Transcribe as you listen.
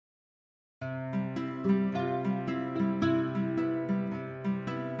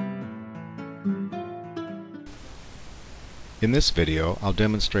In this video, I'll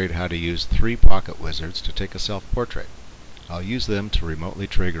demonstrate how to use 3 pocket wizards to take a self-portrait. I'll use them to remotely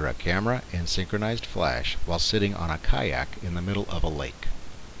trigger a camera and synchronized flash while sitting on a kayak in the middle of a lake.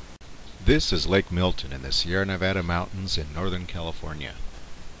 This is Lake Milton in the Sierra Nevada mountains in Northern California.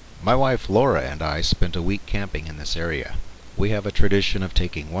 My wife Laura and I spent a week camping in this area. We have a tradition of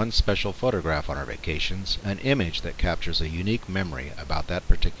taking one special photograph on our vacations, an image that captures a unique memory about that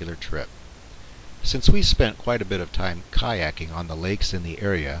particular trip. Since we spent quite a bit of time kayaking on the lakes in the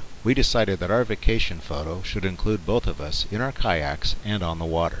area, we decided that our vacation photo should include both of us in our kayaks and on the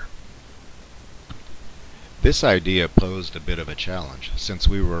water. This idea posed a bit of a challenge, since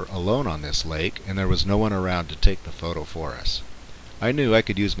we were alone on this lake and there was no one around to take the photo for us. I knew I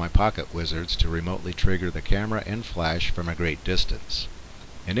could use my pocket wizards to remotely trigger the camera and flash from a great distance.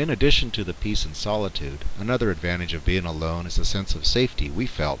 And in addition to the peace and solitude, another advantage of being alone is the sense of safety we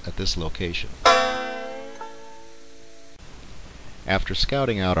felt at this location. After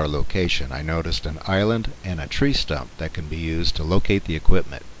scouting out our location, I noticed an island and a tree stump that can be used to locate the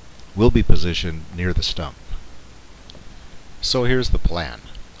equipment. We'll be positioned near the stump. So here's the plan.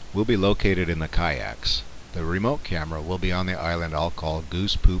 We'll be located in the kayaks. The remote camera will be on the island I'll call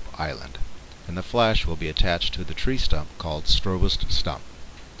Goose Poop Island, and the flash will be attached to the tree stump called Strobist Stump.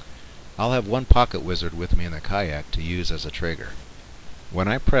 I'll have one pocket wizard with me in the kayak to use as a trigger. When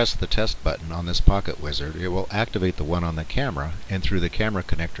I press the test button on this pocket wizard, it will activate the one on the camera, and through the camera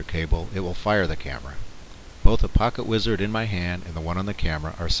connector cable, it will fire the camera. Both the pocket wizard in my hand and the one on the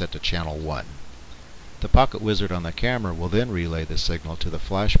camera are set to channel 1. The pocket wizard on the camera will then relay the signal to the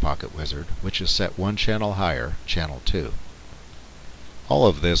flash pocket wizard, which is set 1 channel higher, channel 2. All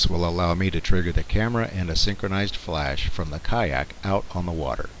of this will allow me to trigger the camera and a synchronized flash from the kayak out on the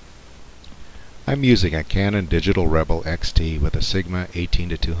water. I'm using a Canon Digital Rebel XT with a Sigma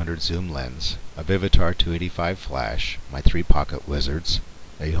 18-200 zoom lens, a Vivitar 285 flash, my 3 pocket wizards,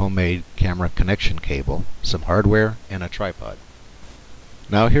 a homemade camera connection cable, some hardware, and a tripod.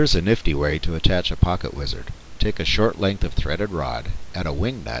 Now here's a nifty way to attach a pocket wizard. Take a short length of threaded rod, add a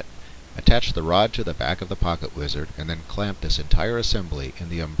wing nut, attach the rod to the back of the pocket wizard, and then clamp this entire assembly in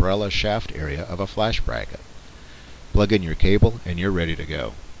the umbrella shaft area of a flash bracket. Plug in your cable and you're ready to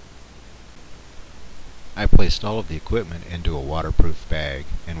go. I placed all of the equipment into a waterproof bag,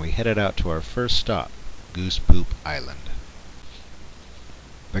 and we headed out to our first stop, Goose Poop Island.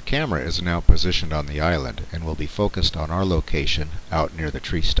 The camera is now positioned on the island and will be focused on our location out near the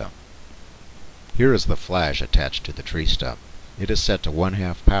tree stump. Here is the flash attached to the tree stump. It is set to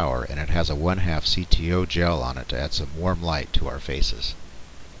 1/2 power, and it has a 1/2 CTO gel on it to add some warm light to our faces.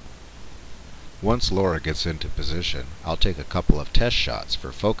 Once Laura gets into position, I'll take a couple of test shots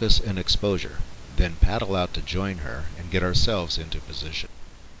for focus and exposure, then paddle out to join her and get ourselves into position.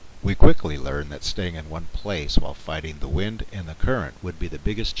 We quickly learned that staying in one place while fighting the wind and the current would be the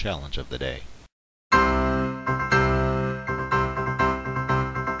biggest challenge of the day.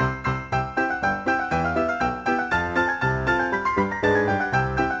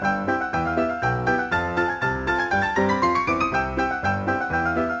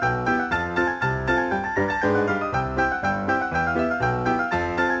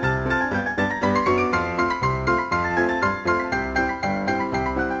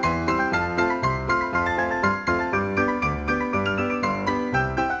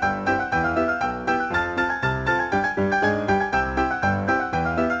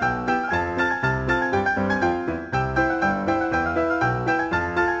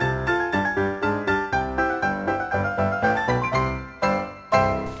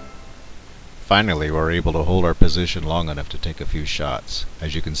 Finally, we're able to hold our position long enough to take a few shots.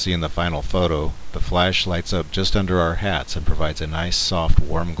 As you can see in the final photo, the flash lights up just under our hats and provides a nice soft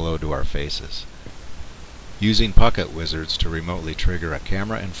warm glow to our faces. Using pocket wizards to remotely trigger a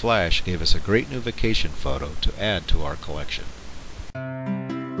camera and flash gave us a great new vacation photo to add to our collection.